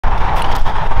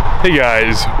Hey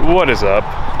guys, what is up?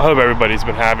 I hope everybody's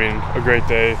been having a great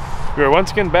day. We are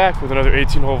once again back with another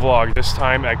 18-hole vlog, this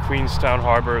time at Queenstown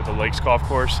Harbor, the Lakes Golf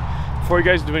Course. Before you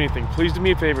guys do anything, please do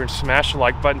me a favor and smash the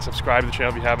like button, subscribe to the channel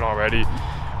if you haven't already.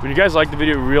 When you guys like the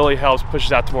video, it really helps,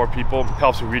 pushes out to more people,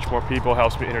 helps me reach more people,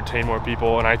 helps me entertain more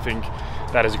people, and I think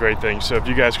that is a great thing. So if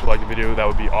you guys could like the video, that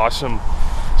would be awesome.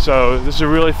 So this is a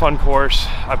really fun course.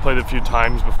 I played it a few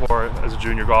times before as a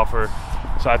junior golfer,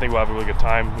 so I think we'll have a really good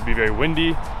time. It'll be very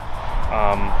windy.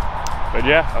 But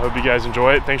yeah, I hope you guys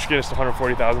enjoy it. Thanks for getting us to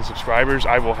 140,000 subscribers.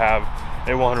 I will have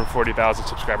a 140,000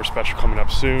 subscriber special coming up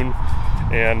soon.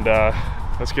 And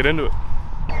let's get into it.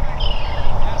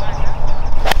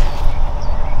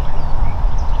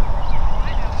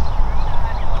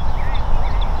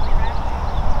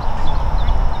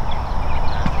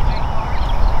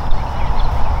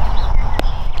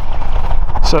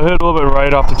 So I hit a little bit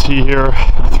right off the tee here,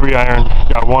 3-iron,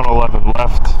 got 111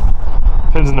 left.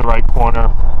 Pins in the right corner,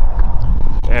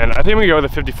 and I think we go with a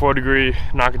 54 degree,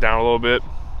 knock it down a little bit,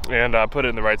 and put it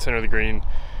in the right center of the green.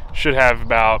 Should have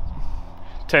about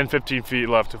 10-15 feet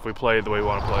left if we play it the way we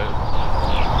want to play it.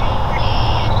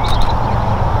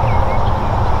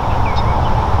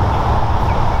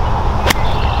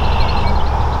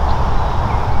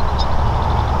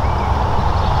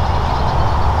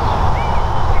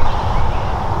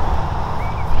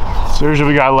 So here's what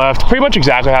we got left. Pretty much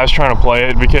exactly how I was trying to play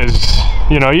it, because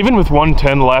you know, even with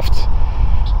 110 left,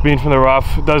 being from the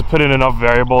rough, it does put in enough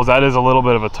variables. That is a little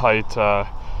bit of a tight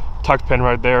tuck pin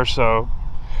right there. So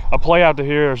a play out to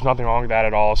here, there's nothing wrong with that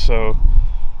at all. So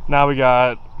now we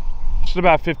got just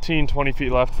about 15-20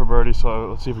 feet left for birdie.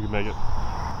 So let's see if we can make it.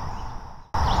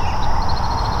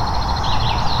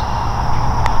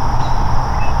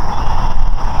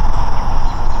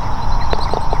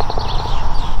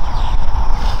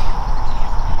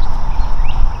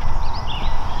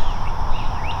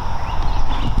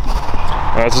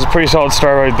 This is a pretty solid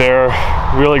start right there.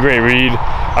 Really great read.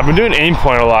 I've been doing aim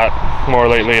point a lot more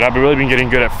lately, and I've really been getting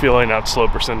good at feeling out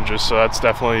slope percentages, so that's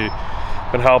definitely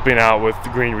been helping out with the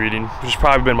green reading, which has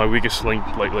probably been my weakest link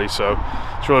lately, so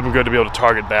it's really been good to be able to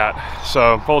target that.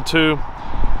 So hole 2,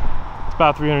 it's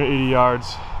about 380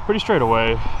 yards, pretty straight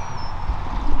away.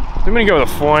 I'm gonna go with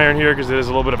a 4-iron here because it is a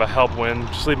little bit of a help wind.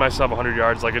 Just leave myself 100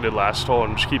 yards like I did last hole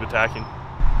and just keep attacking.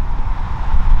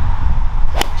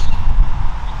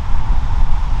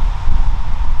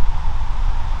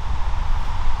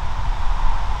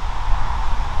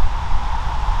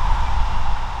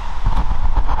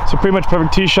 So pretty much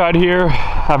perfect tee shot here.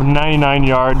 Have 99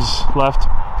 yards left.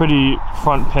 Pretty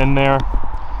front pin there.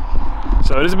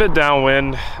 So it is a bit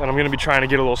downwind, and I'm going to be trying to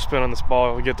get a little spin on this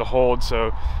ball to get to hold.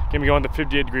 So going to be going the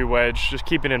 58 degree wedge, just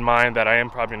keeping in mind that I am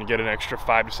probably going to get an extra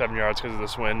 5 to 7 yards because of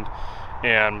this wind.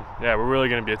 And yeah, we're really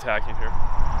going to be attacking here.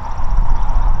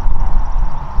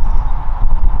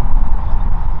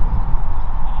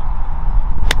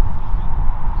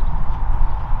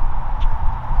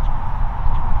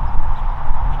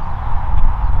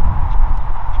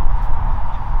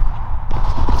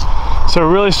 So a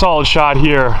really solid shot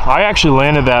here. I actually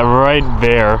landed that right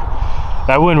there.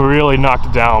 That wind really knocked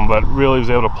it down, but really was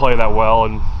able to play that well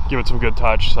and give it some good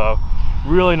touch. So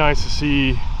really nice to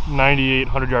see 98,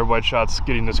 100-yard wedge shots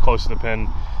getting this close to the pin.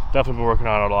 Definitely been working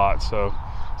on it a lot, so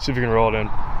see if we can roll it in.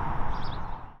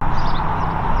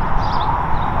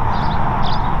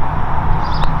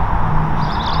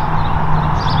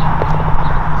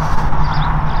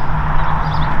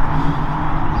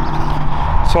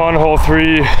 So on hole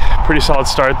 3, pretty solid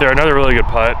start there. Another really good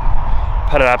putt.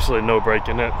 Putted absolutely no break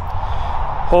in it.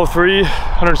 Hole 3,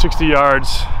 160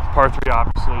 yards, par 3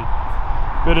 obviously.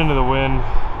 Bit into the wind,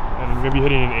 and I'm gonna be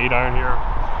hitting an 8-iron here.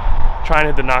 Trying to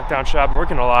hit the knockdown shot. I'm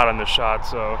working a lot on this shot,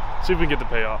 so see if we can get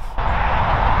the payoff.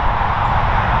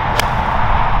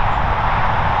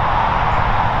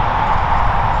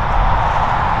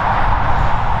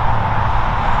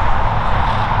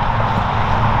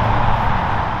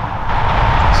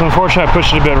 So unfortunately I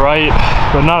pushed it a bit right,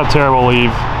 but not a terrible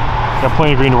leave. Got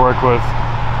plenty of green to work with.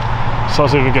 So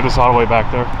let's see if we can get this all the way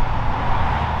back there.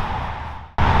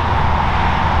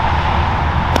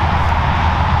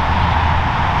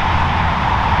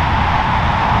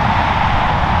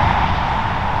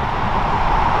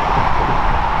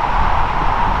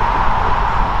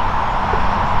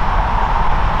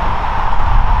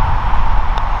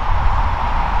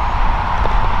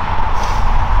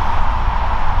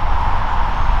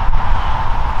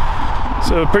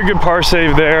 So pretty good par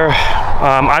save there.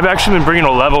 I've actually been bringing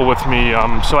a level with me.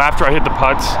 So after I hit the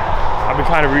putts, I've been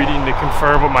kind of reading to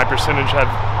confirm what my percentages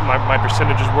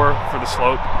were for the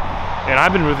slope. And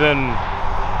I've been within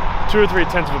 2 or 3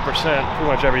 tenths of a percent pretty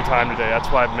much every time today.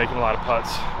 That's why I'm making a lot of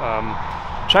putts.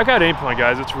 Check out Aim Point,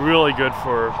 guys. It's really good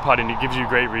for putting. It gives you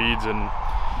great reads, and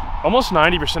almost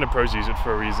 90% of pros use it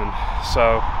for a reason.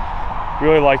 So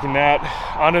really liking that.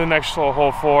 On to the next hole,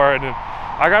 hole 4, and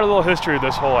I got a little history of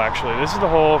this hole actually. This is the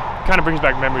hole, kind of brings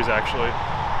back memories actually.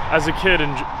 As a kid in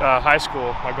high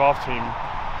school, my golf team,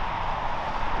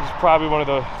 this is probably one of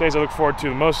the days I look forward to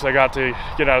the most. I got to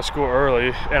get out of school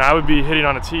early, and I would be hitting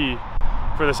on a tee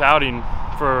for this outing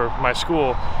for my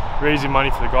school, raising money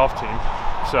for the golf team.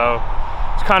 So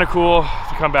it's kind of cool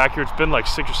to come back here. It's been like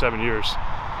 6 or 7 years.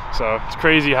 So it's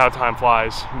crazy how time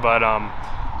flies. But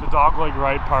the dogleg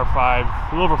right par 5,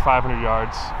 a little over 500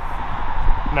 yards.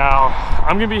 Now,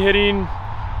 I'm gonna be hitting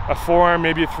a 4-iron,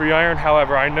 maybe a 3-iron.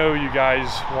 However, I know you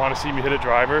guys want to see me hit a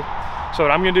driver. So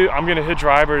what I'm gonna do, I'm gonna hit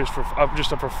drivers for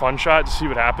just a for fun shot to see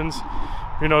what happens.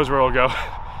 Who knows where it'll go,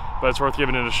 but it's worth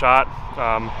giving it a shot.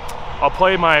 I'll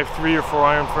play my 3 or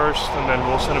 4-iron first, and then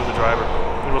we'll send it with the driver,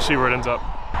 and we'll see where it ends up.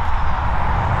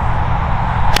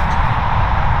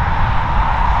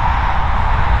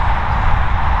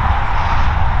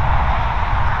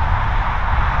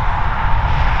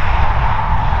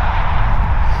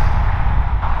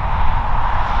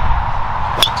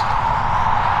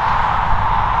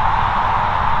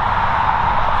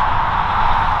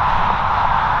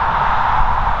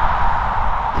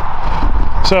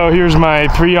 So here's my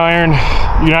 3-iron. You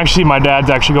can actually see my dad's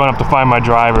actually going up to find my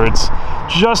driver. It's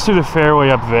just through the fairway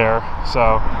up there.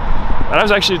 So that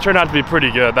was actually turned out to be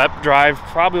pretty good. That drive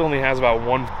probably only has about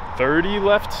 130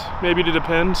 left, maybe to the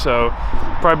pin. So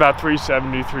probably about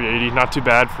 370, 380. Not too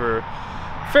bad for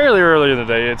fairly early in the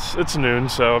day. It's noon,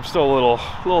 so I'm still a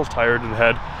little tired in the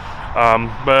head.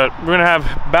 But we're gonna have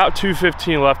about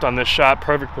 215 left on this shot.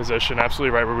 Perfect position,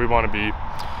 absolutely right where we want to be.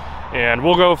 And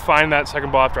we'll go find that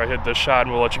second ball after I hit this shot,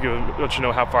 and we'll let you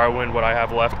know how far I win, what I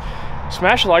have left.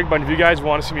 Smash the like button if you guys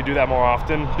want to see me do that more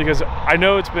often, because I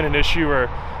know it's been an issue where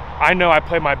I know I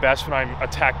play my best when I'm a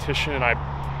tactician and I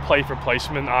play for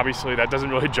placement. Obviously, that doesn't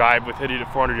really jive with hitting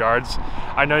at 400 yards.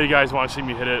 I know you guys want to see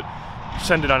me hit it,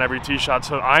 send it on every tee shot.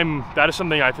 So that is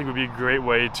something I think would be a great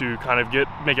way to kind of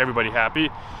make everybody happy.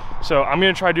 So I'm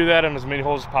gonna try to do that on as many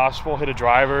holes as possible, hit a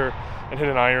driver and hit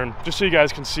an iron, just so you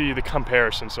guys can see the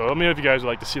comparison. So let me know if you guys would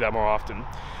like to see that more often.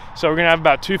 So we're gonna have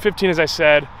about 215, as I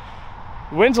said.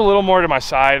 Wind's a little more to my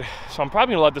side, so I'm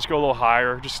probably gonna let this go a little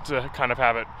higher just to kind of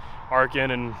have it arc in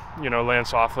and, you know, land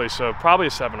softly. So probably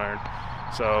a 7-iron.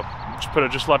 So just put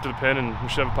it just left of the pin, and we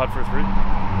should have a putt for a 3.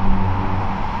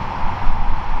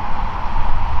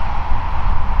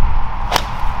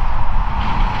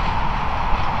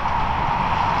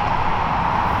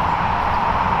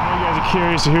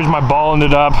 Curious, so here's my ball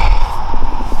ended up.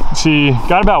 See,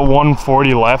 got about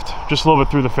 140 left, just a little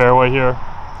bit through the fairway here.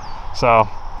 So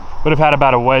would have had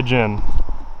about a wedge in.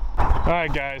 All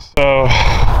right, guys, so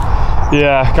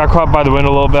yeah, got caught by the wind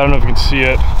a little bit. I don't know if you can see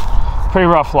it. Pretty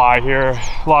rough lie here.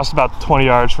 Lost about 20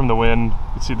 yards from the wind. You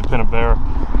can see the pin up there.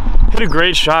 Hit a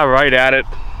great shot right at it,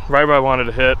 right where I wanted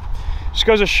to hit. Just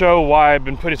goes to show why I've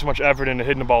been putting so much effort into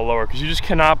hitting the ball lower, because you just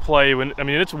cannot play when, I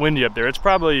mean, it's windy up there. It's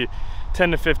probably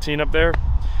 10 to 15 up there.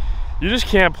 You just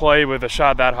can't play with a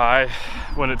shot that high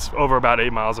when it's over about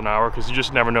 8 miles an hour, because you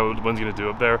just never know what the wind's gonna do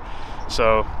up there.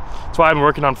 So that's why I've been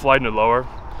working on flighting it lower.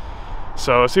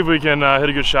 So let's see if we can hit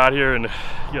a good shot here and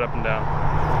get up and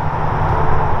down.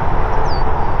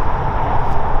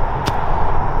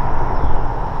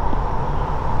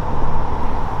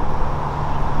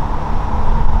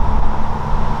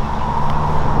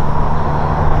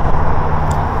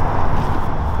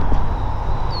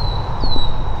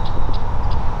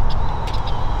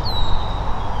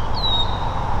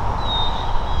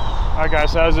 Alright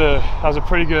guys, so that was a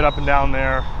pretty good up and down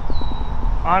there.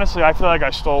 Honestly, I feel like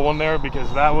I stole one there,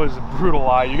 because that was a brutal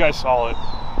lie. You guys saw it.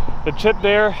 The tip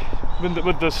there,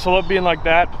 with the slope being like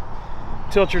that,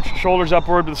 tilt your shoulders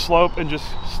upward with the slope and just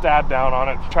stab down on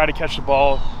it. Try to catch the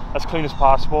ball as clean as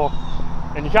possible.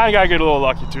 And you kind of got to get a little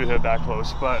lucky to hit that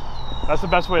close, but that's the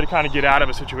best way to kind of get out of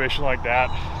a situation like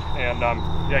that and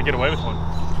yeah, get away with one.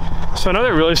 So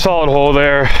another really solid hole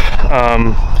there.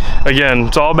 Again,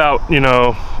 it's all about, you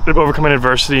know, overcoming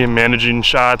adversity and managing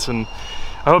shots, and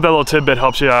I hope that little tidbit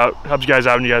helps you guys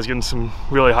out when you guys get in some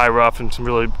really high rough and some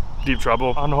really deep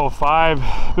trouble. On hole 5, we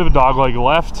have a dog leg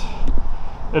left.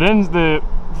 The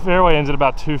fairway ends at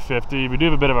about 250. We do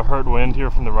have a bit of a hurt wind here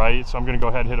from the right, so I'm gonna go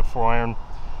ahead and hit a 4-iron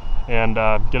and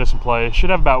get us some play.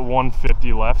 Should have about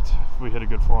 150 left if we hit a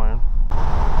good 4-iron.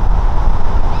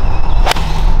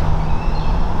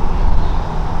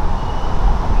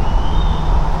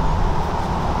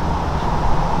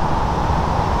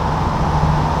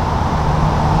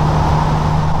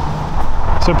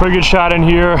 So pretty good shot in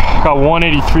here. Got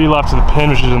 183 left of the pin,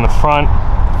 which is in the front.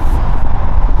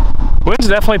 Wind's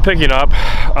definitely picking up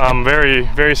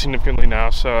very significantly now,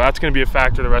 so that's going to be a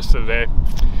factor the rest of the day.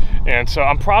 And so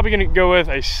I'm probably going to go with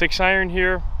a 6-iron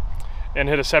here and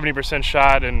hit a 70%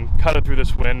 shot and cut it through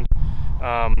this wind.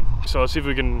 So let's see if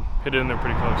we can hit it in there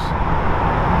pretty close.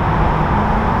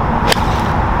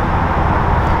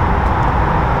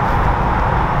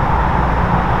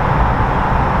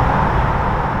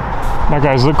 Now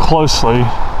guys, look closely.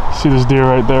 See this deer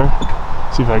right there?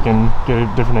 See if I can get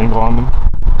a different angle on them.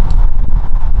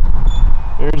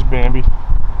 There's Bambi.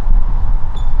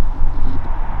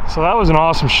 So that was an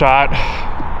awesome shot.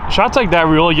 Shots like that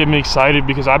really get me excited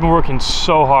because I've been working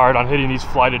so hard on hitting these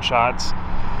flighted shots.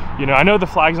 You know, I know the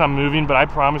flag's not moving, but I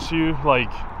promise you, like,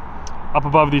 up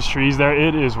above these trees there,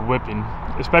 it is whipping,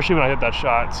 especially when I hit that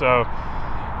shot. So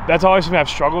that's always something I've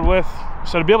struggled with.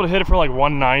 So to be able to hit it for like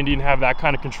 190 and have that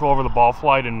kind of control over the ball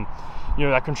flight and, you know,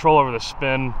 that control over the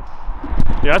spin,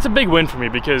 yeah, that's a big win for me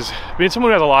because being someone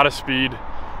who has a lot of speed,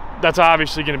 that's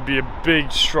obviously going to be a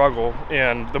big struggle.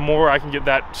 And the more I can get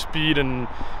that speed and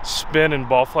spin and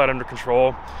ball flight under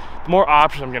control, the more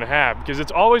options I'm going to have, because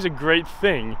it's always a great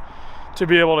thing to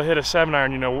be able to hit a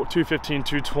 7-iron, you know, 215,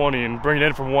 220 and bring it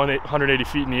in from 180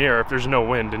 feet in the air if there's no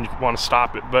wind and you want to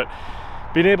stop it. But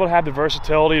being able to have the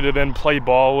versatility to then play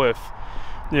ball with,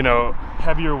 you know,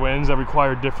 heavier winds that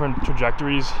require different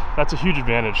trajectories, that's a huge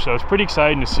advantage. So it's pretty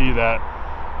exciting to see that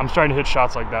I'm starting to hit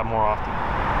shots like that more often.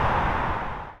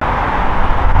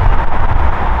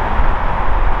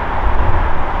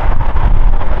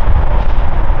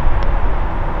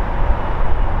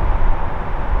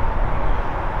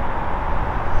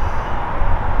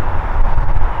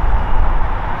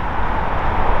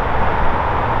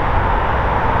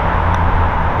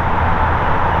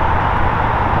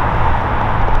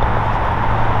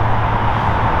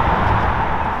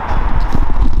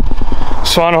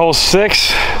 So on hole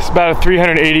 6, it's about a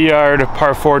 380-yard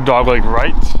par 4 dogleg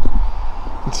right.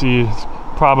 Let's see, it's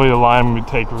probably the line we'd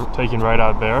taking right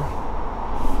out there.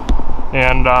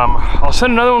 And I'll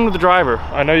send another one with the driver.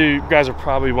 I know you guys are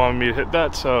probably wanting me to hit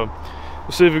that, so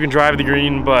we'll see if we can drive the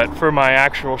green. But for my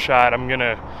actual shot, I'm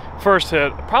gonna first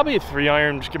hit probably a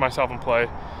 3-iron, just get myself in play,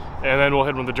 and then we'll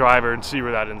hit with the driver and see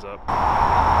where that ends up.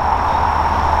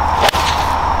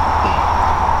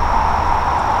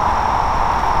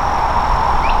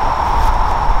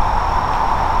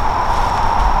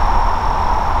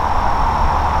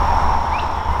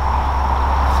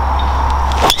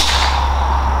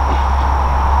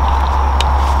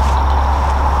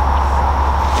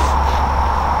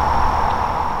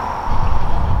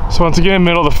 So once again,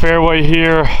 middle of the fairway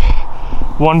here,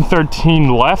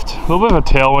 113 left, a little bit of a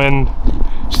tailwind.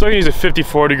 Still gonna use a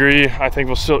 54 degree. I think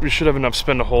we should have enough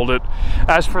spin to hold it.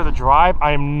 As for the drive,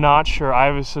 I am not sure. I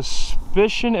have a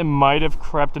suspicion it might have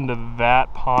crept into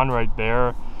that pond right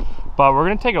there, but we're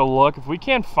gonna take a look. If we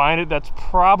can't find it, that's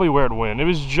probably where it went. It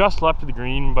was just left of the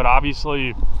green, but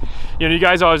obviously, you know, you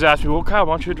guys always ask me, well, Kyle,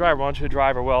 why don't you drive? Why don't you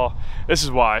drive? Well, this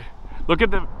is why. Look at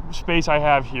the space I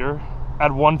have here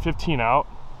at 115 out.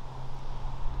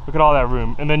 Look at all that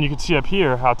room, and then you can see up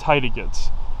here how tight it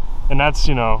gets, and that's,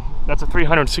 you know, that's a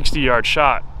 360-yard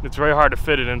shot. It's very hard to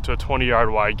fit it into a 20-yard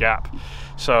wide gap.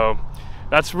 So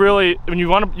that's really, when you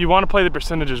want to play the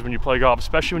percentages when you play golf,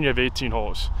 especially when you have 18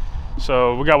 holes.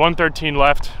 So we got 113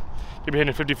 left. Gonna be hitting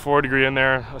a 54 degree in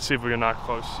there. Let's see if we can knock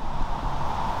close.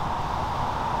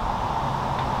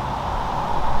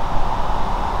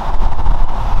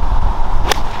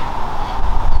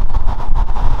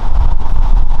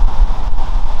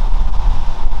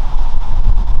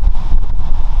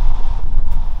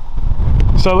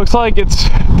 So it looks like it's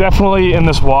definitely in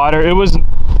this water. It was,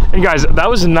 and guys, that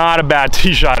was not a bad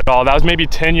tee shot at all. That was maybe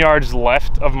 10 yards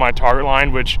left of my target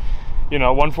line, which, you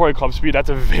know, 140 club speed,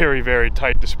 that's a very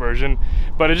tight dispersion.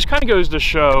 But it just kind of goes to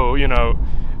show, you know,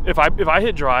 if I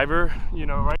hit driver, you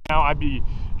know, right now I'd be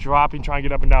dropping, trying to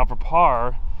get up and down for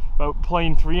par. But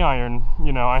playing 3-iron,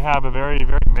 you know, I have a very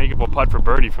makeable putt for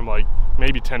birdie from like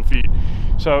maybe 10 feet.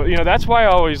 So, you know, that's why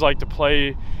I always like to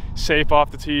play safe off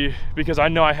the tee, because I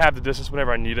know I have the distance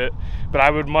whenever I need it, but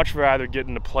I would much rather get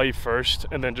into play first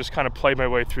and then just kind of play my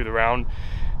way through the round.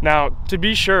 Now, to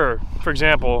be sure, for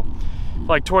example,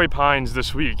 like Torrey Pines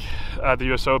this week at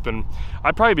the US Open,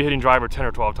 I'd probably be hitting driver 10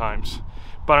 or 12 times.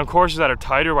 But on courses that are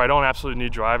tighter, where I don't absolutely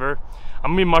need driver,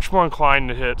 I'm gonna be much more inclined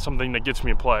to hit something that gets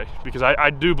me in play, because I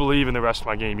do believe in the rest of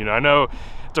my game. You know, I know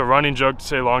it's a running joke to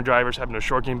say long drivers have no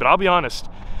short game, but I'll be honest,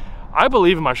 I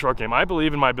believe in my short game. I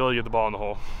believe in my ability to get the ball in the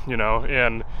hole, you know,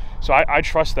 and so I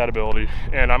trust that ability,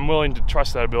 and I'm willing to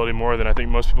trust that ability more than I think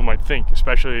most people might think,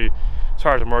 especially as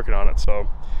hard as I'm working on it. So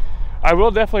I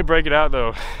will definitely break it out though.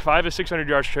 If I have a 600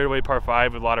 yard straightaway par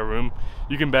 5 with a lot of room,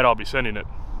 you can bet I'll be sending it.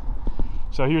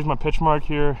 So here's my pitch mark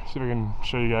here. See if I can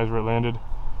show you guys where it landed.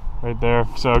 Right there.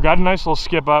 So got a nice little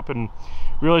skip up and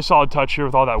really solid touch here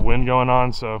with all that wind going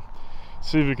on. So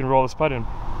see if we can roll this putt in.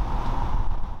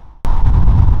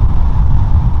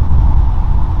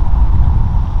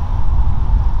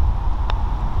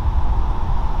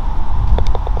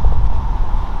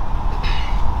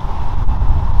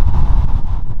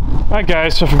 Alright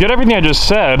guys, so forget everything I just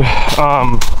said.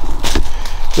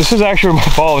 This is actually where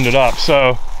my ball ended up.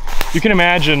 So you can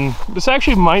imagine, this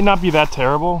actually might not be that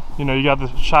terrible. You know, you got the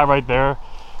shot right there,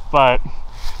 but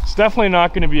it's definitely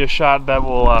not going to be a shot that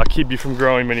will keep you from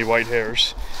growing many white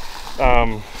hairs.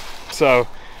 So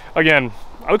again,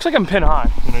 it looks like I'm pin high.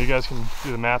 You know, you guys can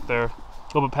do the math there. A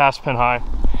little bit past pin high.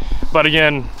 But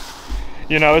again,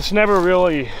 you know, it's never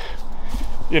really,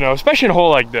 you know, especially in a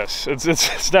hole like this,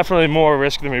 it's definitely more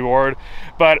risk than reward.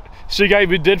 But so you guys,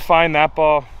 we did find that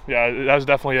ball. Yeah, that was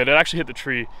definitely it. It actually hit the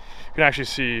tree. You can actually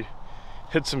see,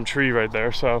 hit some tree right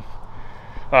there. So,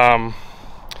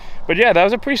 but yeah, that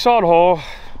was a pretty solid hole.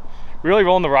 Really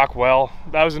rolling the rock well.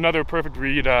 That was another perfect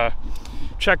read.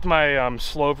 Checked my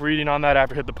slope reading on that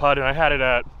after I hit the putt, and I had it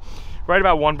at right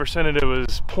about 1%, and it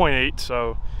was 0.8.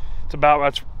 So it's about,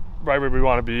 that's right where we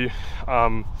want to be.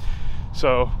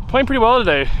 So playing pretty well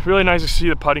today. Really nice to see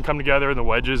the putting come together and the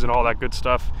wedges and all that good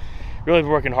stuff. Really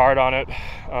working hard on it.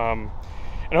 And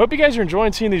I hope you guys are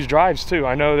enjoying seeing these drives too.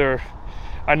 I know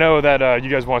that you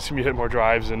guys want to see me hit more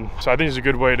drives, and so I think it's a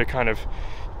good way to kind of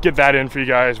get that in for you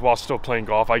guys while still playing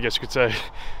golf, I guess you could say.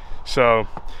 So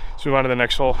let's move on to the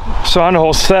next hole. So on to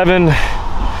hole 7,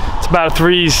 it's about a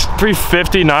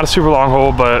 350, not a super long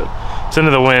hole, but it's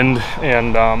into the wind,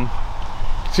 and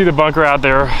see the bunker out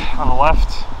there on the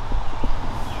left.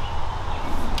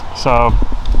 So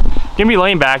gonna be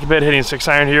laying back a bit, hitting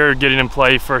 6-iron here, getting in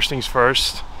play first things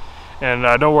first. And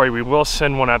don't worry, we will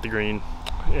send one at the green,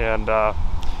 and we'll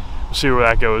see where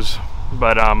that goes.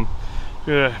 But I'm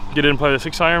gonna get in play the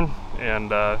 6-iron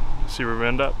and see where we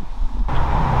end up.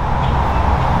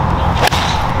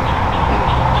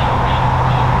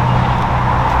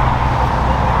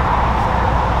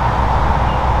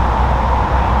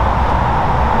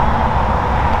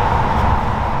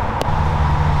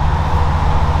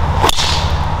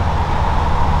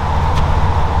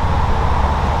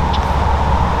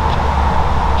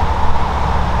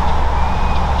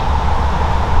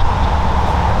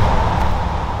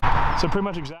 So pretty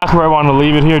much exactly where I wanted to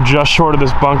leave it here, just short of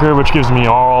this bunker, which gives me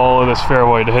all of this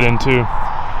fairway to hit into.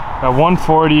 At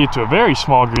 140 to a very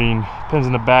small green, pins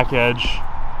in the back edge.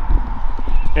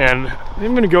 And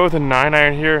I'm gonna go with a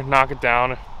 9-iron here, knock it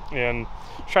down, and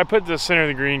try to put it to the center of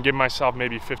the green, give myself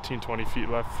maybe 15-20 feet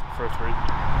left for a 3.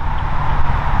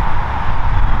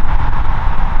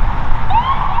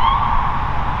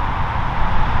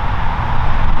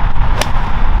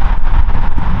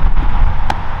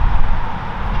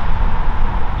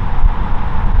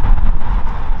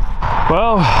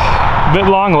 Well, a bit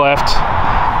long left.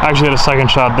 I actually had a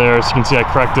second shot there, so you can see I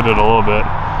corrected it a little bit.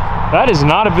 That is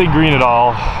not a big green at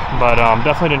all, but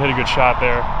definitely didn't hit a good shot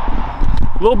there.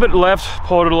 A little bit left,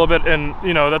 pulled it a little bit, and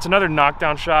you know, that's another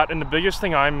knockdown shot. And the biggest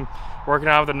thing I'm working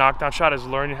on with a knockdown shot is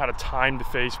learning how to time the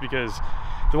face, because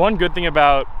the one good thing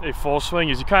about a full swing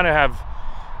is you kind of have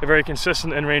a very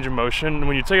consistent in-range of motion. And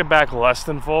when you take it back less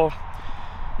than full,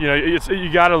 you know,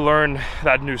 you got to learn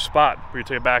that new spot where you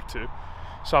take it back to.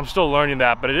 So I'm still learning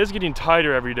that, but it is getting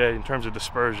tighter every day in terms of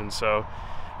dispersion. So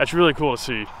that's really cool to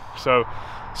see. So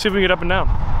see if we can get up and down.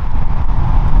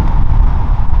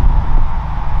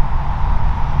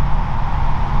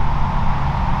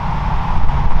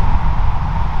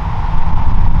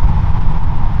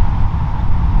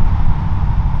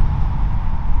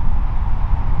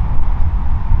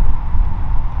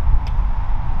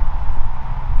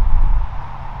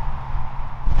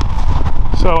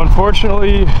 So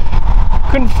unfortunately,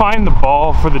 couldn't find the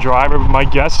ball for the driver, but my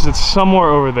guess is it's somewhere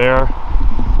over there,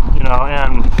 you know.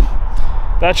 And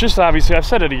that's just, obviously, I've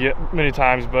said it many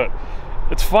times, but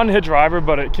it's fun to hit driver,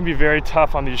 but it can be very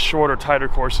tough on these shorter, tighter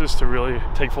courses to really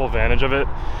take full advantage of it.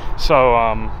 So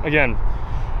again,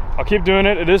 I'll keep doing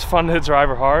it. It is fun to hit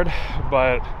driver hard,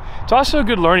 but it's also a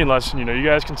good learning lesson. You know, you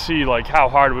guys can see like how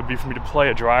hard it would be for me to play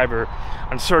a driver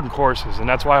on certain courses, and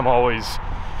that's why I'm always,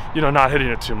 you know, not hitting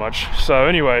it too much. So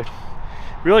anyway,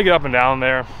 really get up and down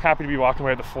there. Happy to be walking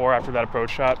away at the 4 after that approach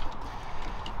shot.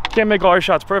 Can't make all your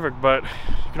shots perfect, but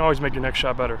you can always make your next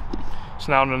shot better.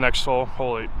 So now on to the next hole,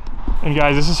 hole 8. And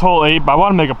guys, this is hole 8, but I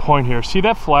want to make a point here. See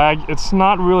that flag? It's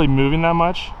not really moving that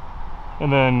much.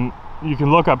 And then you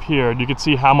can look up here and you can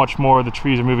see how much more the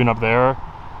trees are moving up there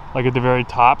like at the very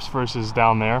tops versus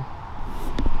down there.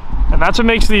 And that's what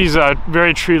makes these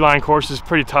very tree-lined courses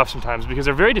pretty tough sometimes, because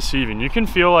they're very deceiving. You can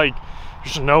feel like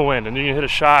there's no wind and you can hit a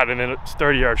shot and then it's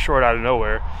 30 yards short out of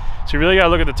nowhere. So you really gotta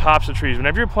look at the tops of trees.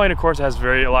 Whenever you're playing a course that has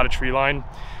a lot of tree line,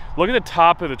 look at the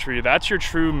top of the tree. That's your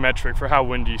true metric for how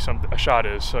windy a shot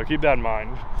is. So keep that in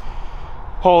mind.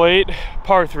 Hole 8,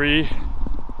 par 3,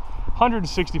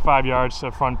 165 yards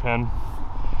to front pin.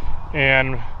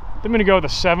 And I'm gonna go with a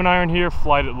 7-iron here,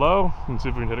 flight it low, and see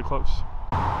if we can hit it close.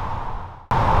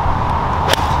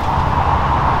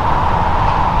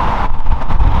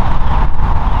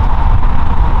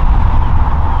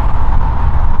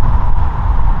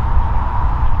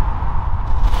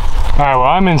 Alright, well,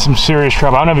 I'm in some serious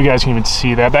trouble. I don't know if you guys can even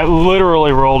see that. That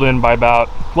literally rolled in by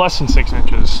about less than 6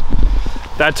 inches.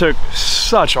 That took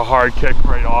such a hard kick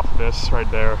right off of this right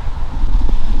there.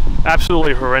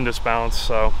 Absolutely horrendous bounce.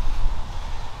 So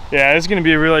yeah, it's gonna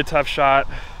be a really tough shot.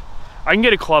 I can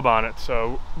get a club on it.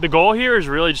 So the goal here is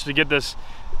really just to get this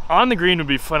on the green. Would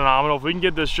be phenomenal if we can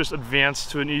get this just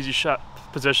advanced to an easy shot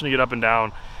position to get up and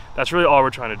down. That's really all we're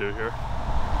trying to do here.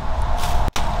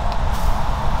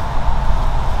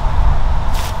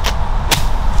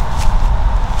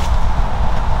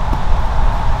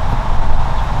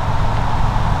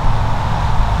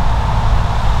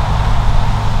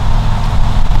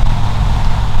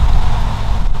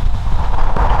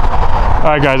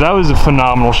 Alright guys, that was a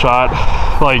phenomenal shot.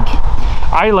 Like,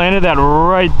 I landed that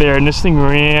right there and this thing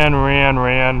ran,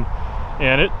 and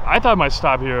I thought it might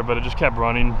stop here, but it just kept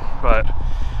running. But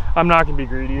I'm not gonna be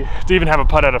greedy. To even have a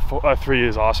putt at a 3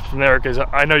 is awesome from there, because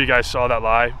I know you guys saw that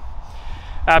lie.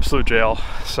 Absolute jail.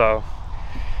 So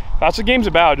that's what game's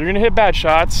about. You're gonna hit bad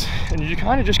shots and you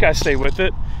kind of just gotta stay with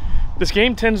it. This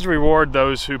game tends to reward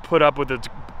those who put up with its,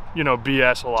 you know,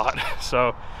 BS a lot.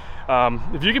 So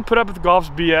if you can put up with golf's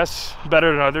BS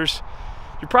better than others,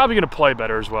 you're probably going to play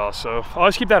better as well. So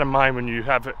always keep that in mind when you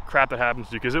have crap that happens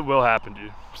to you, because it will happen to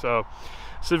you. So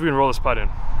see if we can roll this putt in.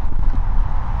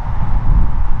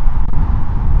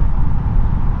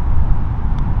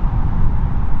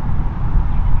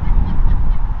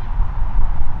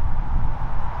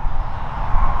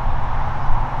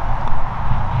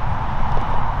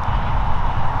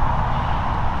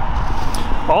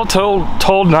 All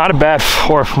told, not a bad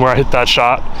 4 from where I hit that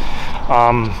shot.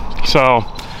 So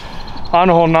on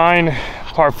hole 9,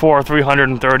 par 4,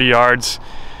 330 yards.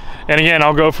 And again,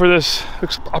 I'll go for this.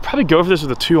 I'll probably go for this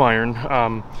with a 2-iron.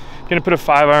 Gonna put a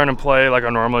 5-iron in play like I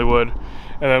normally would, and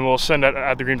then we'll send that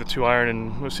at the green to 2-iron,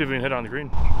 and we'll see if we can hit it on the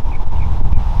green.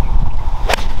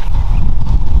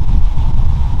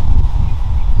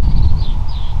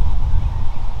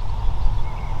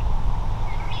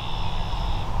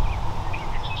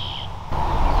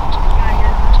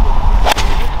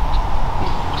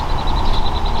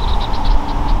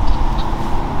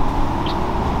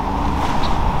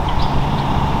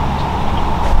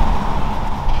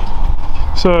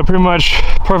 So pretty much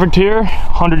perfect here,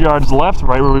 100 yards left,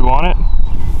 right where we want it.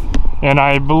 And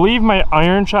I believe my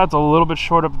iron shot's a little bit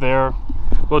short up there.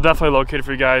 We'll definitely locate it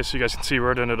for you guys so you guys can see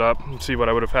where it ended up and see what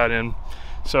I would have had in.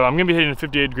 So I'm gonna be hitting a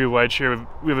 58-degree wedge here.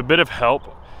 We have a bit of help.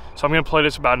 So I'm gonna play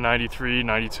this about 93,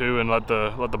 92 and let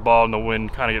the ball and the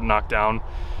wind kind of get knocked down.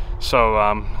 So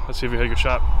let's see if we hit a good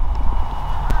shot.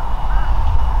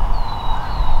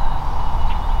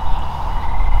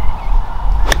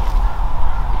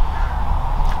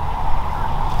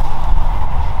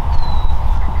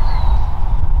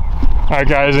 Alright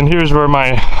guys, and here's where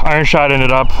my iron shot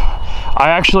ended up. I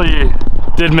actually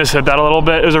did miss hit that a little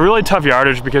bit. It was a really tough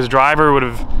yardage because driver would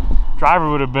have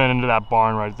been into that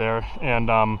barn right there. And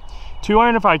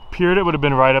 2-iron, if I peered it, would have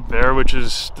been right up there, which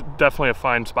is definitely a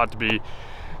fine spot to be.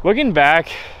 Looking back,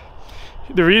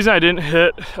 the reason I didn't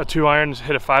hit a 2-iron,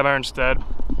 hit a 5-iron instead,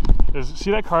 is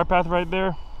see that car path right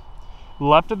there?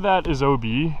 Left of that is OB,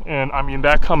 and I mean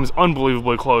that comes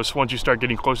unbelievably close once you start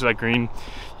getting close to that green. You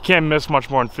can't miss much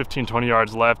more than 15-20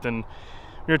 yards left, and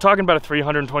when you're talking about a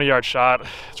 320-yard shot,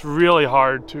 it's really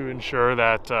hard to ensure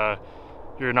that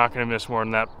you're not going to miss more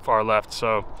than that far left.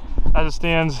 So as it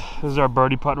stands, this is our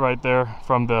birdie putt right there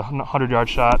from the 100-yard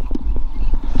shot.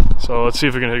 So let's see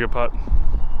if we can hit a good putt.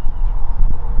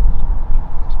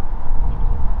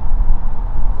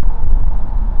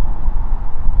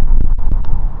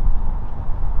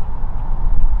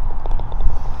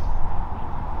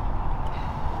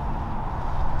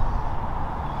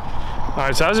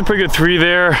 Alright, so that was a pretty good 3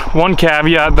 there. One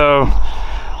caveat though,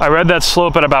 I read that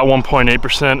slope at about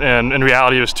 1.8% and in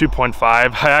reality it was 2.5.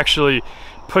 I actually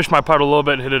pushed my putt a little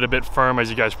bit and hit it a bit firm, as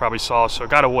you guys probably saw, so I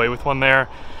got away with one there.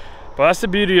 But that's the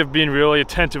beauty of being really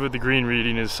attentive with the green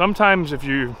reading, is sometimes if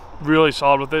you're really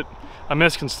solid with it, a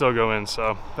miss can still go in,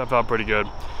 so that felt pretty good.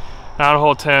 Now on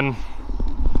hole 10,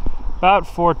 about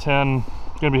 410,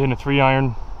 gonna be hitting a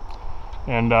 3-iron,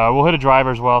 and we'll hit a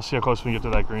driver as well, see how close we can get to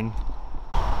that green.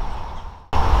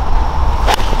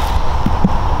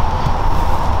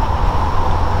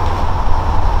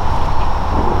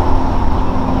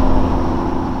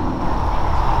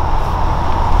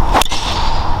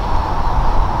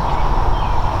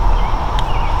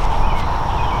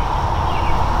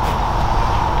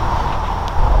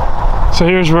 So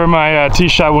here's where my tee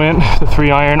shot went, the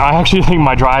 3-iron. I actually think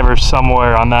my driver's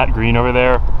somewhere on that green over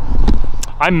there.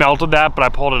 I melted that, but I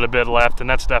pulled it a bit left, and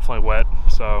that's definitely wet.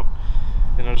 So,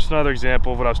 you know, just another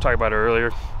example of what I was talking about earlier.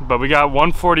 But we got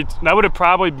 140, that would have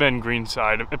probably been green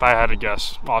side if I had to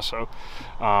guess also.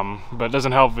 But it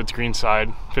doesn't help if it's green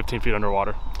side, 15 feet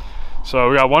underwater.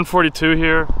 So we got 142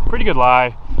 here, pretty good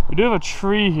lie. We do have a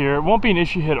tree here. It won't be an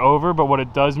issue hit over, but what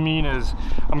it does mean is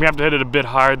I'm gonna have to hit it a bit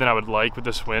higher than I would like with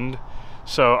this wind.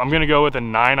 So I'm gonna go with a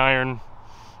 9-iron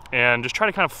and just try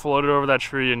to kind of float it over that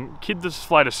tree and keep this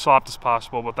flight as soft as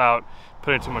possible without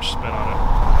putting too much spin on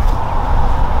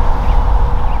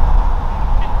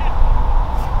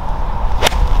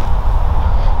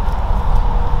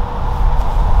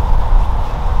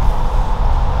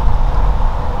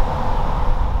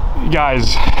it.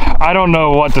 Guys, I don't know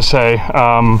what to say.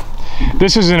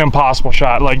 This is an impossible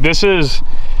shot. Like, this is,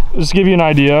 just to give you an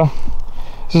idea,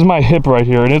 this is my hip right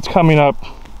here, and it's coming up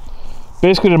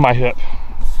basically to my hip.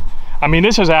 I mean,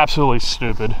 this is absolutely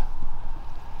stupid.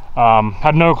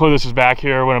 Had no clue this was back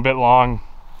here, went a bit long.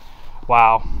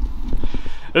 Wow.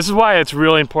 This is why it's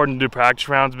really important to do practice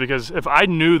rounds, because if I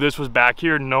knew this was back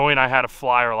here, knowing I had a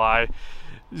fly or lie,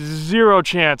 zero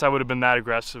chance I would have been that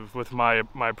aggressive with my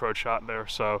approach shot there.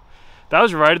 So that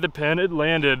was right at the pin. It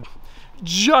landed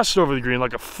just over the green,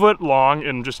 like a foot long,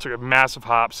 and just took a massive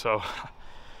hop. So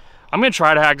I'm gonna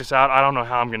try to hack this out. I don't know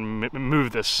how I'm gonna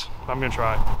move this. I'm gonna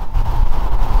try.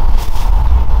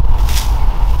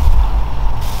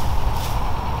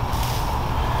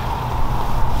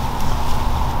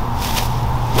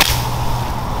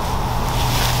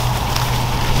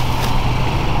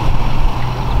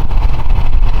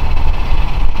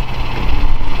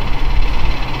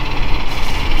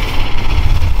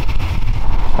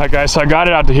 All right, guys, so I got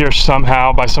it out to here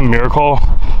somehow by some miracle.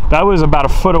 That was about a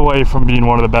foot away from being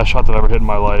one of the best shots I've ever hit in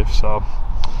my life. So,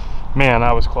 man,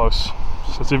 that was close. So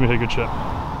let's see if we can hit a good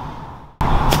shot.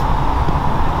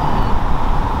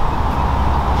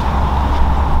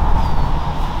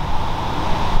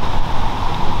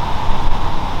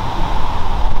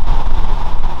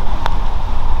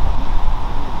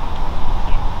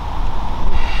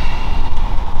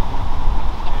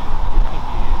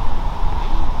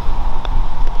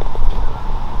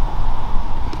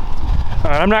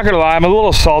 I'm not gonna lie, I'm a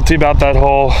little salty about that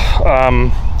hole. I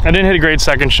didn't hit a great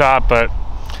second shot, but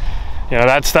you know,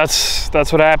 that's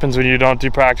what happens when you don't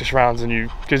do practice rounds, and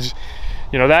because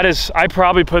you know, that is, I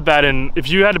probably put that in, if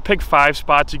you had to pick 5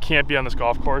 spots you can't be on this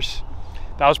golf course,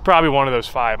 that was probably one of those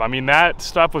 5. I mean, that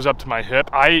stuff was up to my hip.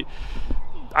 I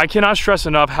cannot stress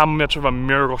enough how much of a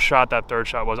miracle shot that third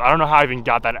shot was. I don't know how I even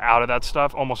got that out of that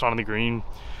stuff, almost on the green.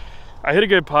 I hit a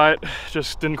good putt,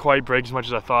 just didn't quite break as much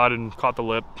as I thought and caught the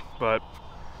lip, but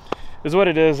is what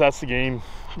it is. That's the game.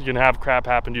 You can have crap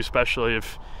happen to you, especially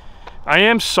if I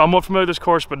am somewhat familiar with this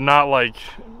course, but not like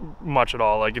much at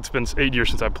all. Like, it's been 8 years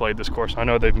since I played this course. I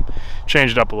know they've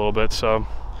changed it up a little bit, so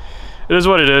it is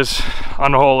what it is.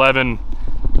 On the hole 11,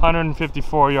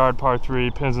 154-yard par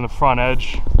 3, pins in the front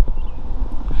edge.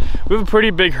 We have a pretty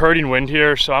big hurting wind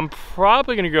here, so I'm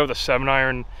probably going to go with a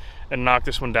 7-iron and knock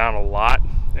this one down a lot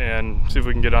and see if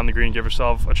we can get on the green, give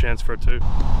ourselves a chance for it too.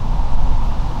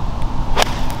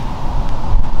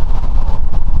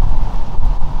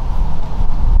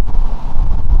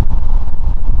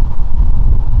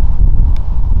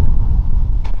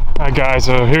 Alright guys,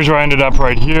 so here's where I ended up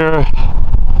right here.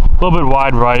 A little bit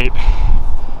wide right.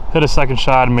 Hit a second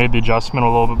shot and made the adjustment a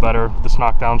little bit better, this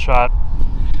knockdown shot.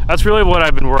 That's really what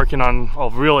I've been working on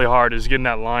really hard, is getting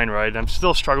that line right. I'm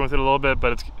still struggling with it a little bit,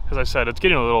 but it's, as I said, it's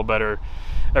getting a little better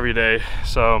every day.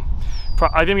 So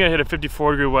I think I'm gonna hit a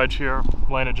 54-degree wedge here,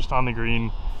 land it just on the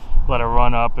green, let it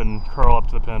run up and curl up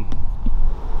to the pin.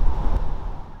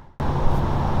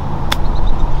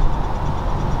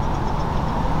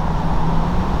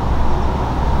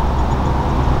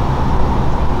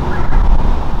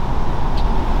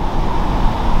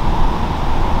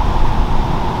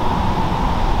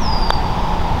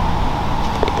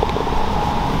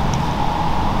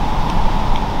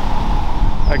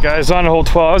 Guys, on hole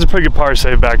 12, that was a pretty good par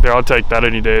save back there. I'll take that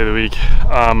any day of the week.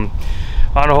 On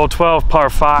hole 12, par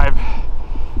 5,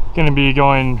 gonna be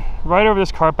going right over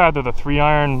this cart path with a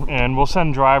 3-iron, and we'll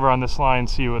send driver on this line,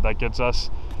 see what that gets us,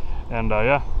 and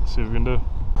yeah, see what we can do.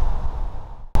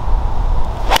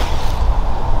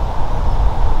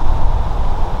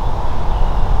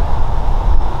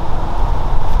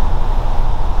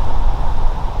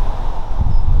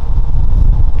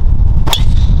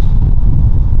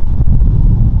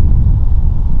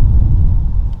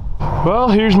 Well,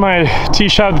 here's my tee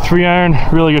shot with the 3-iron.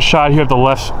 Really good shot here at the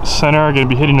left center. Gonna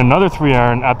be hitting another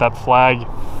 3-iron at that flag.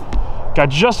 Got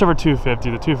just over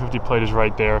 250. The 250 plate is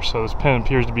right there, so this pin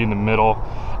appears to be in the middle.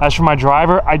 As for my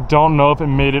driver, I don't know if it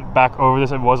made it back over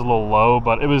this. It was a little low,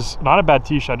 but it was not a bad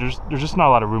tee shot. There's just not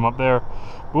a lot of room up there.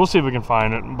 But we'll see if we can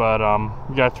find it. But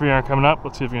we got a 3-iron coming up.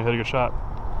 Let's see if we can hit a good shot.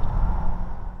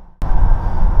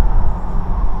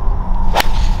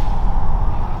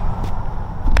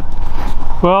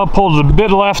 Well, pulled a bit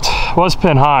left, was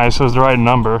pin high, so it was the right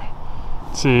number.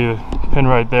 Let's see, pin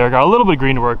right there. Got a little bit of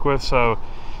green to work with, so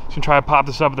just gonna try to pop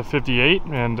this up with a 58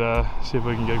 and see if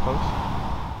we can get close.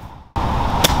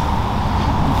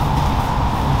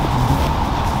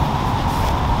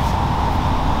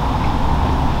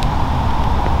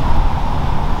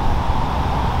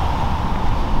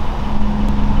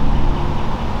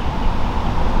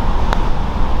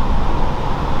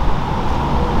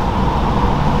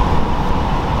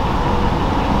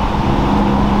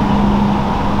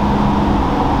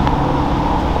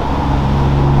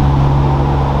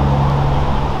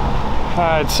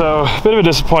 Alright, so a bit of a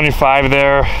disappointing 5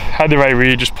 there. Had the right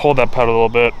read, just pulled that putt a little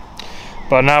bit.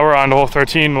 But now we're on to hole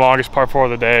 13, the longest par 4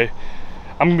 of the day.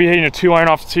 I'm going to be hitting a 2-iron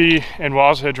off the tee, and we'll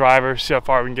also hit a driver, see how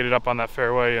far we can get it up on that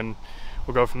fairway, and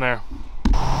we'll go from there.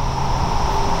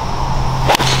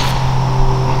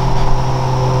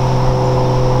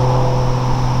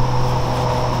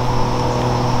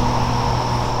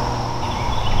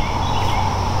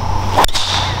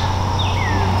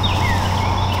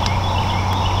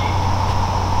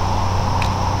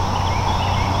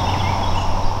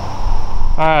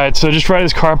 Alright, so just right at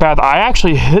this cart path, I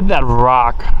actually hit that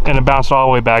rock and it bounced all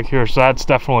the way back here, so that's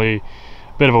definitely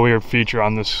a bit of a weird feature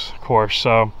on this course.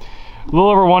 So a little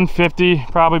over 150,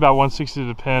 probably about 160 to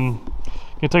the pin.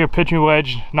 Gonna take a pitching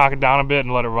wedge, knock it down a bit,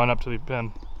 and let it run up to the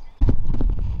pin.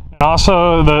 And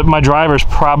also, my driver's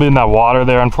probably in that water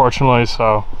there, unfortunately,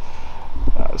 so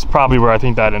it's probably where I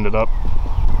think that ended up.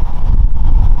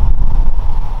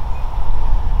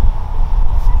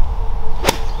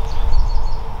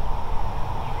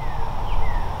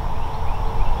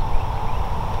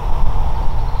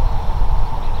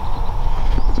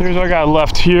 Here's what I got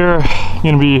left here.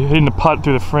 Gonna be hitting the putt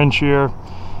through the fringe here.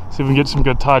 See if we can get some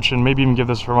good touch and maybe even give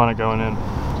this a run at going in.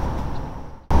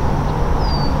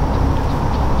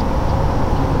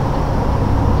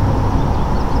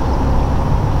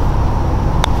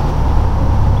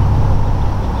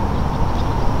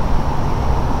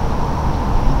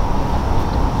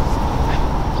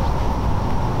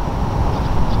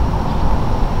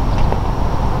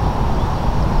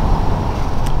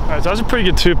 So that was a pretty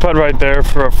good 2-putt right there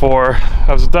for a 4. That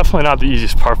was definitely not the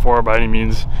easiest par 4 by any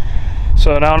means.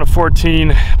 So now on a 14,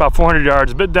 about 400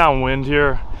 yards, a bit downwind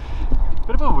here.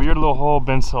 Bit of a weird little hole,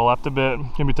 bends to the left a bit.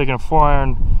 Gonna be taking a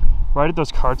 4-iron right at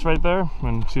those carts right there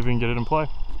and see if we can get it in play.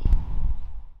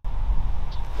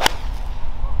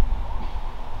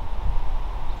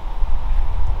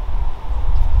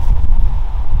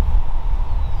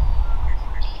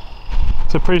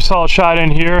 It's a pretty solid shot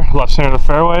in here, left center of the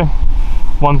fairway.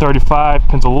 135,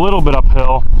 pins a little bit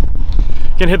uphill.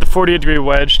 Gonna hit the 48-degree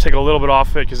wedge, take a little bit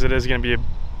off it because it is gonna be a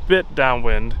bit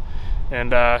downwind.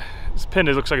 And this pin,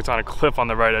 it looks like it's on a cliff on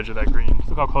the right edge of that green.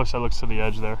 Look how close that looks to the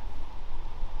edge there.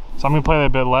 So I'm gonna play that a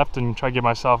bit left and try to give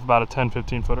myself about a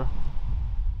 10-15 footer.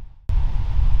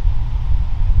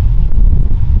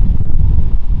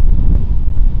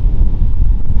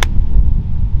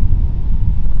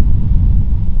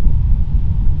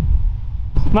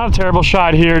 Not a terrible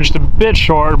shot here, just a bit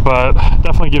short, but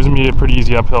definitely gives me a pretty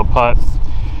easy uphill putt.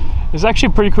 There's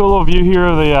actually a pretty cool little view here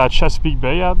of the Chesapeake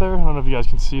Bay out there. I don't know if you guys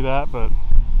can see that, but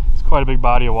it's quite a big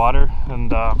body of water.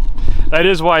 And that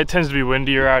is why it tends to be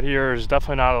windier out here. There's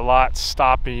definitely not a lot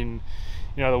stopping,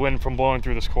 you know, the wind from blowing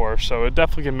through this course. So it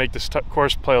definitely can make this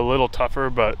course play a little tougher,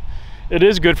 but it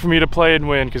is good for me to play and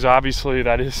win because obviously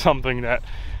that is something that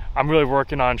I'm really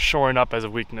working on shoring up as a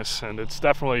weakness, and it's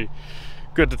definitely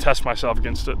good to test myself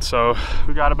against it. So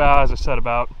we got about, as I said,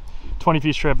 about 20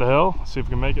 feet straight up the hill. Let's see if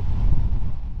we can make it.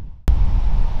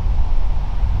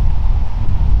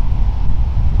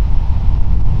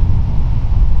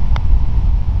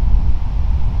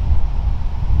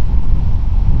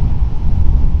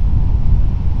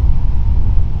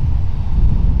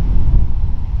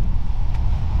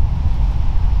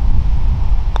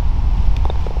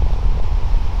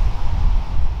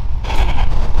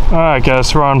 Alright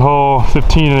guys, we're on hole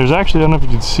 15, and there's actually, I don't know if you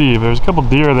can see, but there's a couple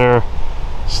deer there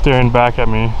staring back at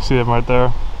me. See them right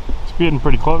there? It's getting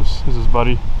pretty close. This is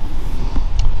Buddy.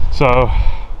 So,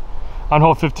 on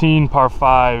hole 15, par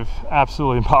 5,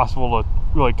 absolutely impossible to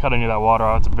really cut any of that water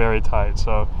out. It's very tight.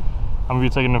 So, I'm going to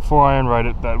be taking a 4-iron right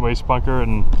at that waist bunker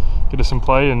and get us some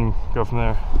play and go from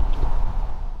there.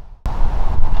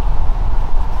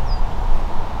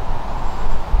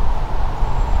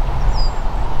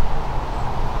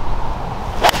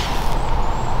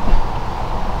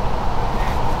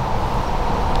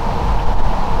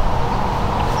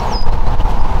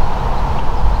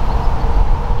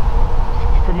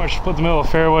 Split the middle of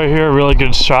the fairway here. Really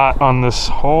good shot on this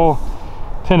hole.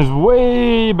 Pin is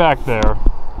way back there.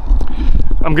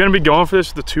 I'm gonna be going for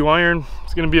this with the 2-iron.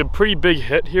 It's gonna be a pretty big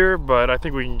hit here, but I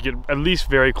think we can get at least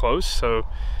very close. So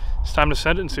it's time to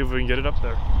send it and see if we can get it up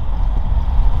there.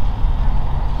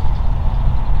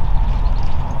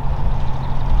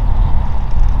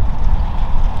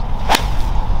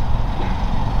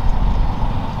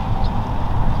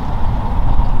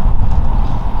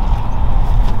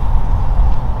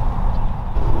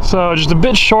 So just a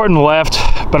bit short and left,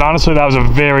 but honestly that was a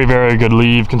very, very good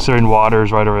leave considering water is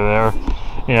right over there.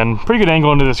 And pretty good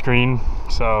angle into this green.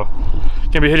 So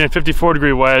gonna be hitting a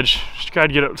 54-degree wedge. Just gotta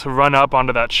get it to run up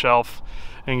onto that shelf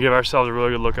and give ourselves a really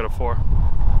good look at a 4.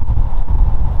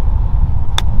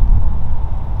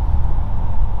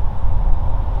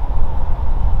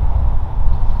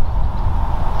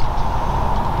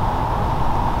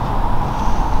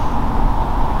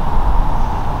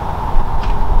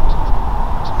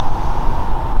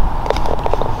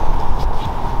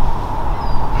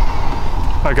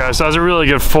 Alright guys, so that was a really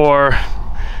good 4.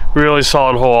 Really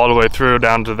solid hole all the way through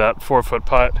down to that 4-foot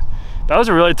putt. That was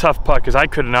a really tough putt because I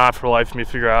could not for the life of me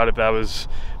figure out if that was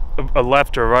a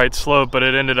left or right slope, but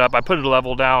it ended up, I put it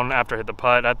level down after I hit the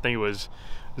putt. I think it was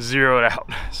zeroed out.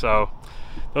 So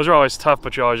those are always tough,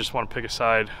 but you always just want to pick a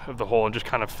side of the hole and just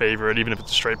kind of favor it, even if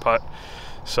it's a straight putt.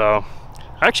 So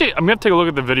actually, I'm gonna take a look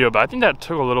at the video, but I think that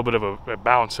took a little bit of a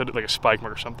bounce, hit it like a spike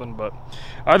mark or something. But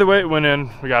either way, it went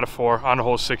in. We got a 4 on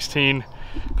hole 16,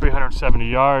 370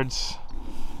 yards.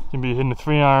 Gonna be hitting a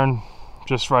 3-iron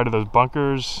just right of those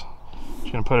bunkers.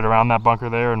 Just gonna put it around that bunker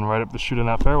there and right up the chute in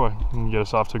that fairway and get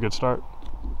us off to a good start.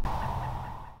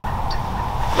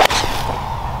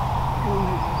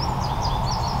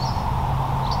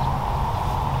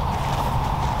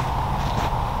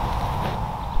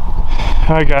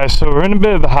 Alright guys, so we're in a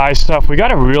bit of the high stuff. We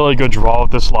got a really good draw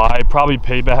with this lie, probably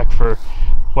payback for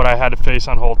what I had to face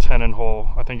on hole 10 and hole,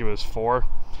 I think it was 4.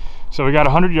 So we got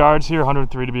 100 yards here,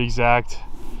 103 to be exact.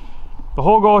 The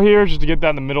whole goal here is just to get that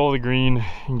in the middle of the green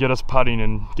and get us putting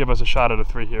and give us a shot at a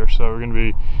 3 here. So we're going to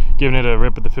be giving it a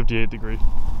rip at the 58 degree.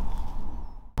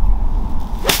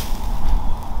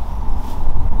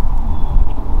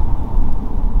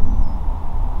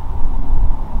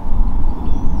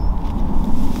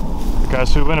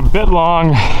 Guys, so we went a bit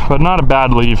long, but not a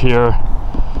bad leave here.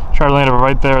 Try to land it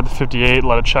right there at the 58,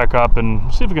 let it check up, and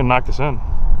see if we can knock this in.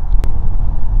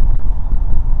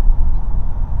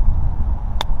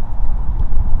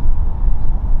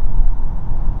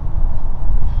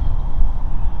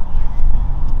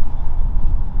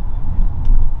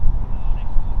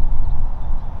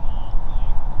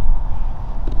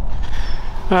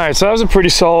 Alright, so that was a pretty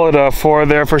solid 4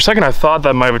 there. For a second I thought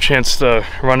that might have a chance to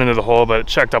run into the hole, but it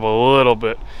checked up a little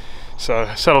bit. So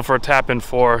I settled for a tap-in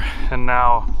 4, and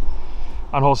now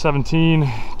on hole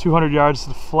 17, 200 yards to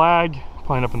the flag,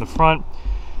 playing up in the front.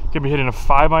 Gonna be hitting a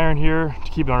 5-iron here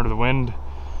to keep it under the wind.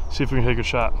 See if we can hit a good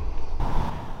shot.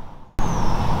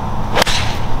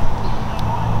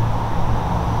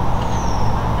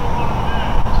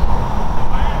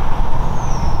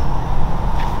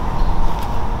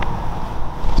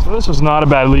 This was not a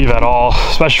bad leave at all,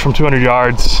 especially from 200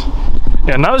 yards.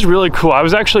 And that was really cool. I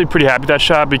was actually pretty happy with that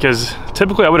shot because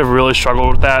typically I would have really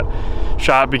struggled with that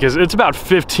shot because it's about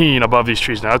 15 above these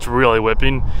trees now. It's really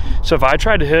whipping. So if I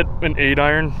tried to hit an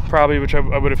 8-iron probably, which I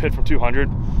would have hit from 200,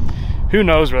 who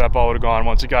knows where that ball would have gone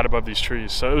once it got above these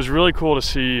trees. So it was really cool to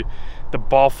see the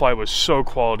ball flight was so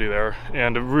quality there,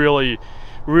 and it really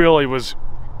was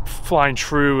flying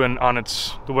true and on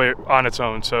its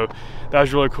own. So that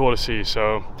was really cool to see.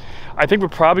 So I think we're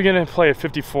probably going to play a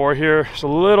 54 here. It's a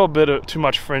little bit of too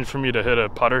much fringe for me to hit a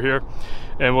putter here,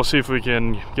 and we'll see if we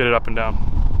can get it up and down.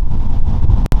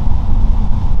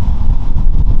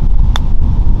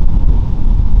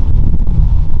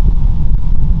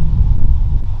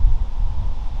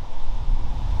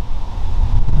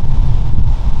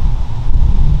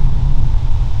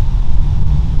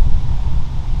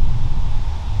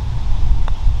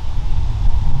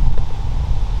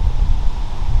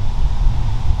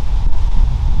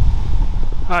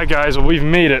 Alright guys, well, we've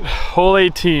made it. Hole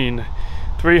 18,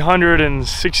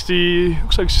 360,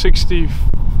 looks like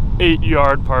 68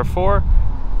 yard par 4.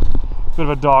 Bit of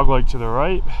a dog leg to the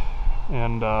right,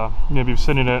 and maybe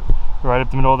sitting it right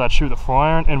up the middle of that chute with the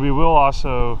 4-iron. And we will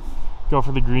also go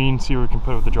for the green, see where we can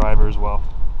put it with the driver as well.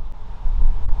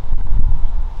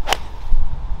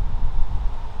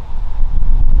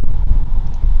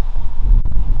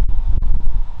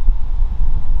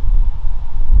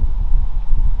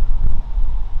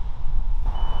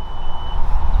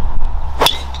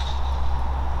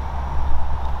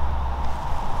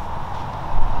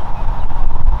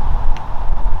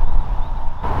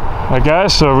 Alright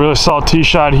guys, so a really solid tee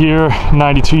shot here,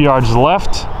 92 yards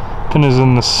left. Pin is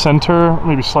in the center,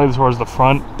 maybe slightly towards the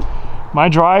front. My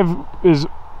drive is,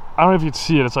 I don't know if you can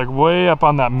see it, it's like way up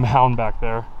on that mound back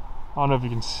there. I don't know if you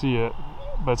can see it,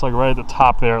 but it's like right at the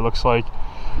top there, it looks like.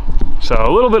 So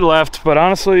a little bit left, but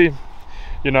honestly,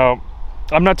 you know,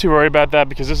 I'm not too worried about that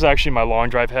because this is actually my long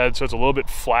drive head, so it's a little bit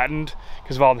flattened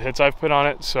because of all the hits I've put on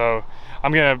it. So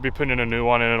I'm gonna be putting in a new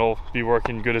one and it'll be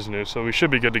working good as new. So we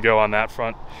should be good to go on that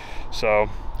front. So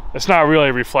it's not really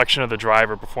a reflection of the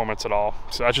driver performance at all.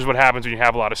 So that's just what happens when you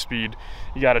have a lot of speed.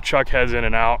 You gotta chuck heads in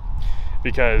and out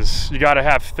because you gotta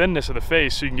have thinness of the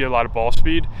face so you can get a lot of ball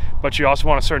speed, but you also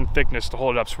want a certain thickness to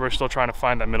hold it up. So we're still trying to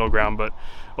find that middle ground. But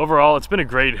overall, it's been a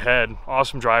great head,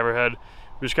 awesome driver head.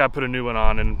 We just gotta put a new one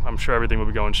on and I'm sure everything will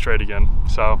be going straight again.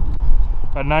 So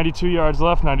at 92 yards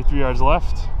left, 93 yards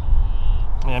left.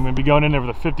 And I'm gonna be going in there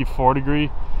with a 54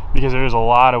 degree because there is a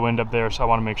lot of wind up there, so I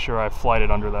wanna make sure I flight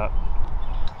it under that.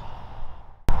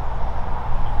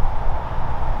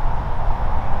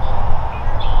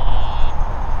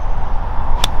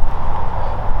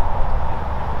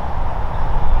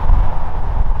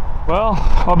 Well,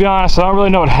 I'll be honest, I don't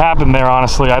really know what happened there,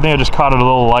 honestly. I think I just caught it a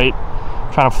little light,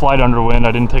 trying to flight under wind.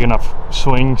 I didn't take enough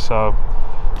swing, so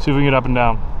see if we can get up and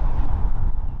down.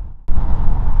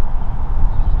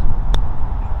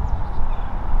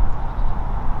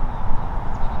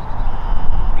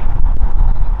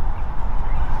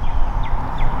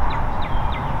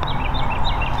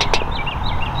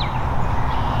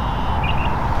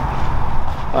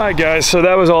 Alright guys, so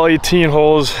that was all 18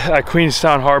 holes at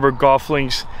Queenstown Harbor Golf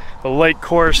Links, the lake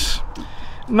course.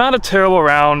 Not a terrible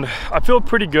round. I feel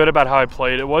pretty good about how I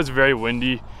played. It was very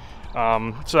windy,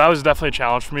 so that was definitely a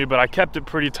challenge for me, but I kept it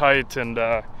pretty tight and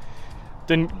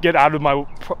didn't get out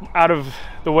of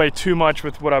the way too much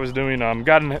with what I was doing. I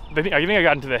think I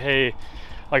got into the hay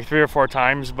like 3 or 4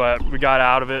 times, but we got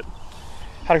out of it.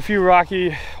 Had a few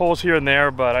rocky holes here and there,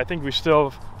 but I think we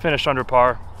still finished under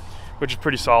par, which is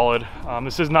pretty solid.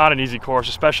 This is not an easy course,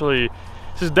 especially,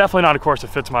 this is definitely not a course that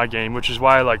fits my game, which is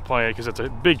why I like playing it, because it's a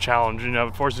big challenge. You know,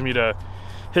 it forces me to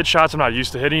hit shots I'm not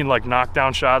used to hitting, like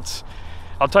knockdown shots.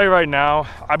 I'll tell you right now,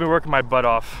 I've been working my butt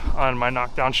off on my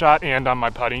knockdown shot and on my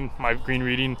putting, my green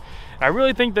reading. And I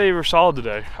really think they were solid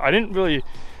today. I didn't really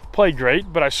play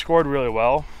great, but I scored really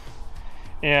well.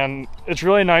 And it's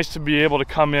really nice to be able to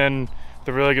come in with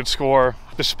a really good score,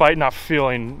 despite not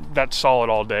feeling that solid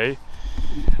all day.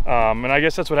 And I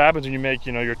guess that's what happens when you make,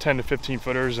 you know, your 10 to 15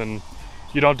 footers and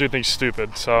you don't do things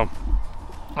stupid. So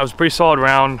I was a pretty solid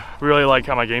round. Really like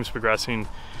how my game's progressing.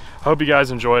 I hope you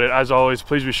guys enjoyed it. As always,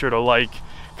 please be sure to like,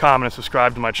 comment, and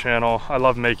subscribe to my channel. I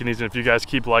love making these, and if you guys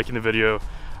keep liking the video,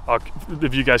 I'll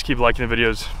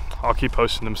keep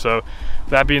posting them. So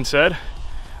that being said,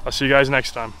 I'll see you guys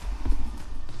next time.